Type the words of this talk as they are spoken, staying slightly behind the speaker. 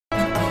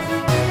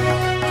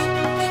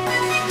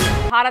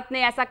भारत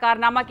ने ऐसा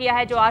कारनामा किया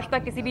है जो आज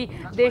तक किसी भी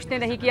देश ने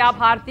नहीं किया।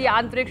 भारतीय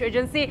अंतरिक्ष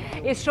एजेंसी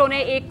इसरो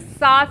ने एक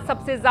साथ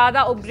सबसे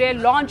ज्यादा उपग्रह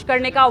लॉन्च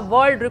करने का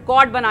वर्ल्ड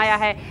रिकॉर्ड बनाया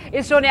है।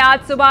 इसरो ने आज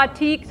सुबह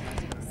ठीक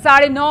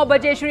 9:30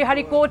 बजे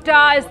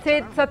श्रीहरिकोटा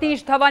स्थित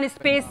सतीश धवन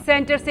स्पेस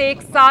सेंटर से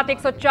एक साथ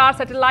 104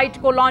 सैटेलाइट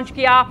को लॉन्च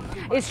किया।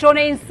 इसरो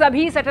ने इन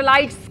सभी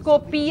सैटेलाइट्स को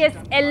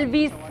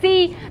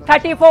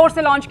PSLV-C-34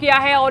 से लॉन्च किया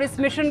है और इस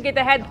मिशन के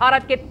तहत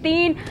भारत के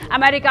 3,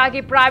 अमेरिका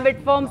की प्राइवेट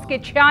फर्म्स के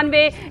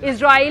 96,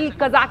 इजराइल,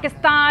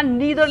 कजाकिस्तान,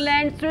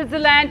 नीदरलैंड,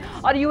 स्विट्जरलैंड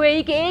और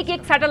यूएई के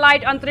एक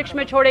सैटेलाइट अंतरिक्ष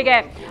में छोड़े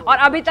गए। और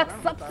अभी तक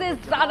सबसे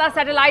ज्यादा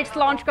सैटेलाइट्स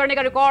लॉन्च करने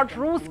का रिकॉर्ड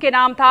रूस के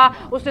नाम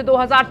था। उसने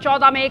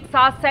 2014 में एक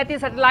साथ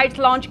 37 सैटेलाइट्स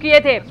लॉन्च किए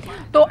थे।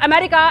 तो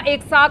अमेरिका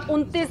एक साथ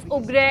 29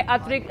 उपग्रह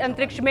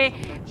अंतरिक्ष में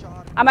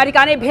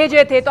अमेरिका ने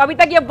भेजे थे। तो अभी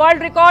तक ये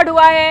वर्ल्ड रिकॉर्ड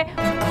हुआ है।